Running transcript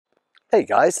Hey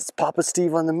guys, it's Papa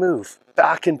Steve on the move,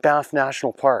 back in Banff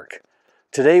National Park.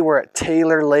 Today we're at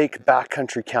Lake Ta6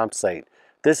 Backcountry campsite.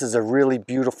 This is a really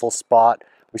beautiful spot.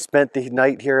 We spent the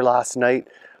night here last night.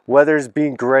 Weather's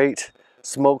been great,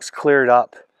 smoke's cleared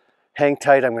up. Hang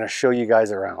tight, I'm going to show you guys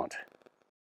around.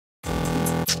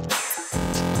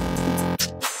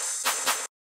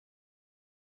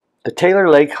 The Taylor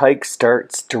Lake hike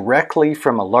starts directly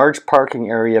from a large parking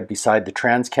area beside the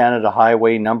Trans-Canada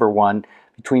Highway No. 1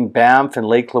 between Banff and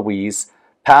Lake Louise,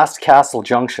 past Castle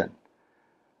Junction.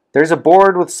 There's a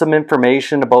board with some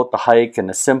information about the hike and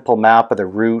a simple map of the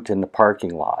route in the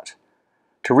parking lot.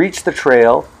 To reach the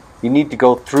trail, you need to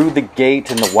go through the gate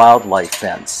and the wildlife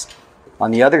fence. On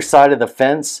the other side of the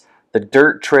fence, the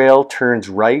dirt trail turns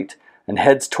right and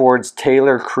heads towards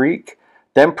Taylor Creek,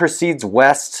 then proceeds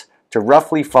west to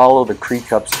roughly follow the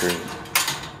creek upstream.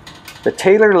 The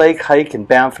Taylor Lake hike in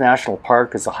Banff National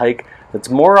Park is a hike that's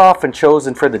more often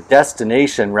chosen for the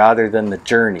destination rather than the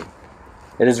journey.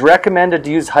 It is recommended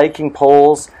to use hiking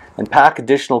poles and pack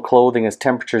additional clothing as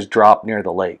temperatures drop near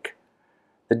the lake.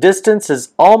 The distance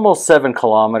is almost 7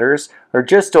 kilometers, or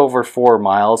just over 4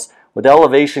 miles, with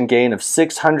elevation gain of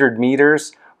 600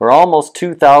 meters, or almost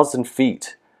 2,000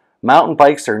 feet. Mountain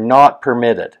bikes are not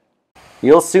permitted.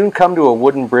 You'll soon come to a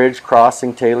wooden bridge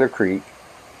crossing Taylor Creek.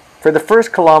 For the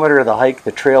first kilometer of the hike,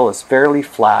 the trail is fairly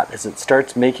flat as it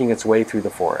starts making its way through the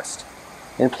forest.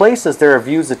 In places, there are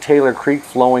views of Taylor Creek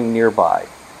flowing nearby.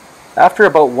 After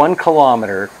about 1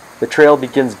 kilometer, the trail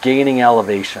begins gaining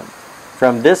elevation.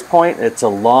 From this point, it's a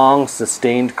long,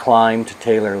 sustained climb to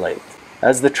Taylor Lake.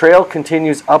 As the trail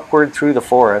continues upward through the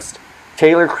forest,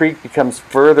 Taylor Creek becomes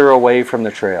further away from the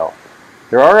trail.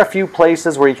 There are a few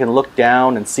places where you can look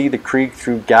down and see the creek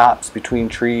through gaps between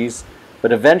trees,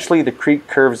 but eventually the creek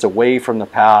curves away from the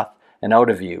path and out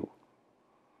of view.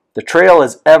 The trail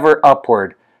is ever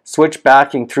upward,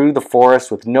 switchbacking through the forest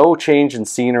with no change in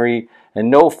scenery and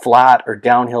no flat or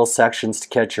downhill sections to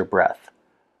catch your breath.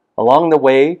 Along the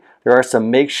way, there are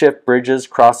some makeshift bridges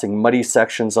crossing muddy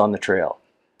sections on the trail.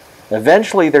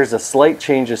 Eventually, there's a slight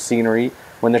change of scenery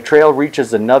when the trail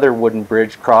reaches another wooden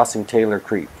bridge crossing Taylor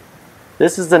Creek.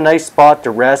 This is a nice spot to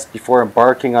rest before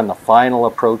embarking on the final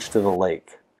approach to the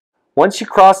lake. Once you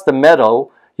cross the meadow,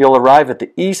 you'll arrive at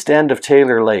the east end of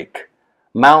Taylor Lake.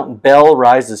 Mount Bell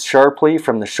rises sharply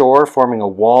from the shore, forming a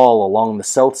wall along the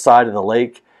south side of the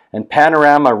lake, and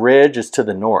Panorama Ridge is to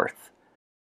the north.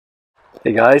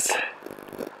 Hey guys,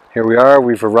 here we are.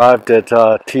 We've arrived at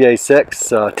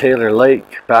Ta6, Taylor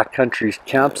Lake Backcountry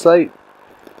campsite.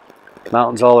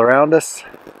 Mountains all around us.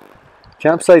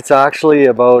 Campsite's actually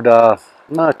about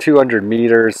 200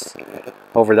 meters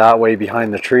over that way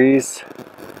behind the trees.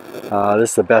 This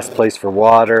is the best place for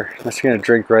water. I'm just going to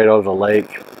drink right out of the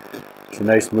lake. It's a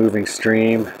nice moving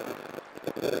stream.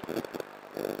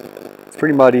 It's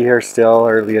pretty muddy here still,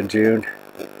 early in June.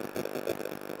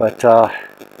 But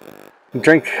I'm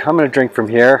going to drink from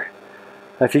here.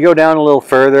 If you go down a little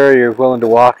further, you're willing to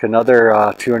walk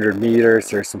another 200 meters.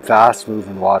 There's some fast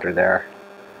moving water there.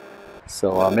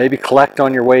 So maybe collect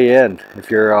on your way in.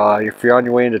 If you're on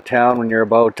your way into town when you're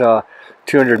about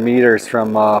 200 meters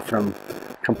from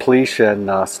completion,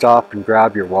 stop and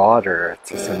grab your water. It's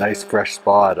just a nice fresh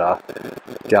spot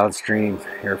downstream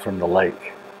here from the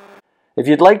lake. If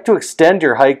you'd like to extend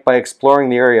your hike by exploring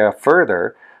the area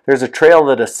further, there's a trail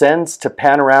that ascends to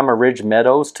Panorama Ridge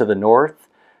Meadows to the north,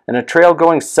 and a trail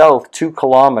going south 2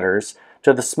 kilometers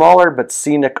to the smaller but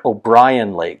scenic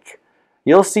O'Brien Lake.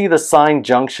 You'll see the sign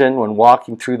junction when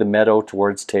walking through the meadow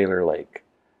towards Taylor Lake.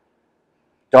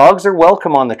 Dogs are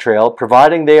welcome on the trail,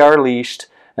 providing they are leashed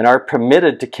and are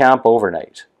permitted to camp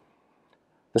overnight.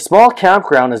 The small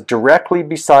campground is directly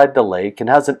beside the lake and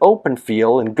has an open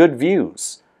feel and good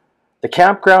views. The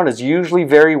campground is usually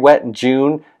very wet in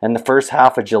June and the first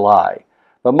half of July,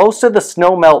 but most of the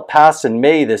snow melt passed in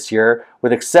May this year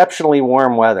with exceptionally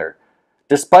warm weather.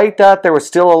 Despite that, there was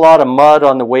still a lot of mud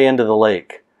on the way into the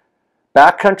lake.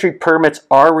 Backcountry permits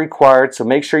are required, so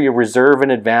make sure you reserve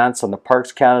in advance on the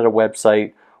Parks Canada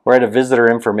website or at a visitor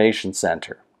information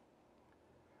center.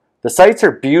 The sights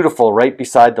are beautiful right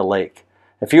beside the lake.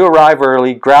 If you arrive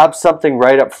early, grab something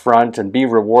right up front and be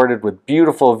rewarded with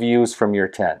beautiful views from your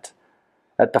tent.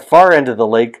 At the far end of the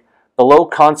lake, below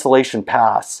Consolation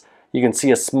Pass, you can see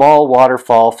a small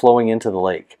waterfall flowing into the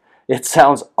lake. It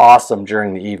sounds awesome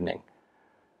during the evening.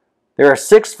 There are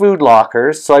 6 food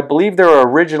lockers, so I believe there were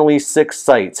originally 6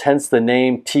 sites, hence the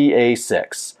name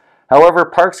Ta6. However,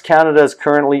 Parks Canada is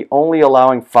currently only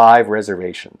allowing 5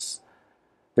 reservations.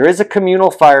 There is a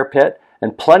communal fire pit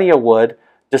and plenty of wood,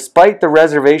 despite the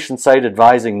reservation site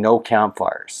advising no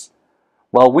campfires.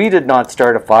 While we did not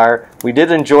start a fire, we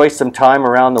did enjoy some time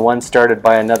around the one started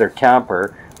by another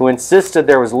camper who insisted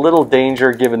there was little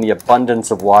danger given the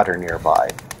abundance of water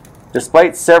nearby.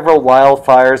 Despite several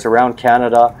wildfires around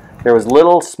Canada, there was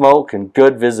little smoke and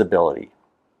good visibility.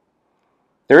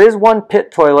 There is one pit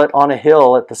toilet on a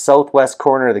hill at the southwest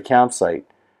corner of the campsite.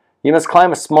 You must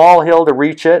climb a small hill to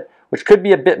reach it, which could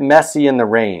be a bit messy in the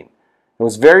rain. It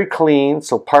was very clean,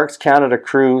 so Parks Canada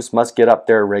crews must get up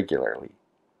there regularly.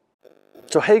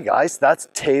 So hey guys, that's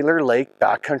Taylor Lake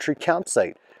Backcountry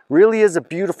Campsite. Really is a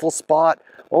beautiful spot,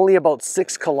 only about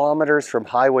 6 kilometers from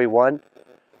Highway 1.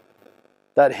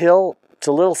 That hill, it's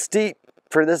a little steep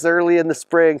for this early in the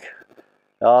spring,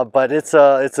 but it's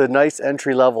a nice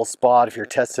entry-level spot. If you're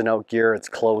testing out gear, it's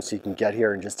close. You can get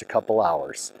here in just a couple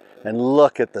hours. And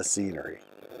look at the scenery,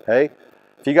 hey?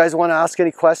 If you guys want to ask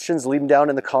any questions, leave them down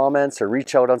in the comments or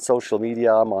reach out on social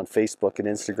media. I'm on Facebook and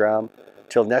Instagram.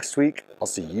 Till next week, I'll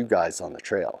see you guys on the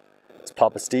trail. It's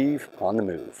Papa Steve on the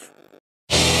move.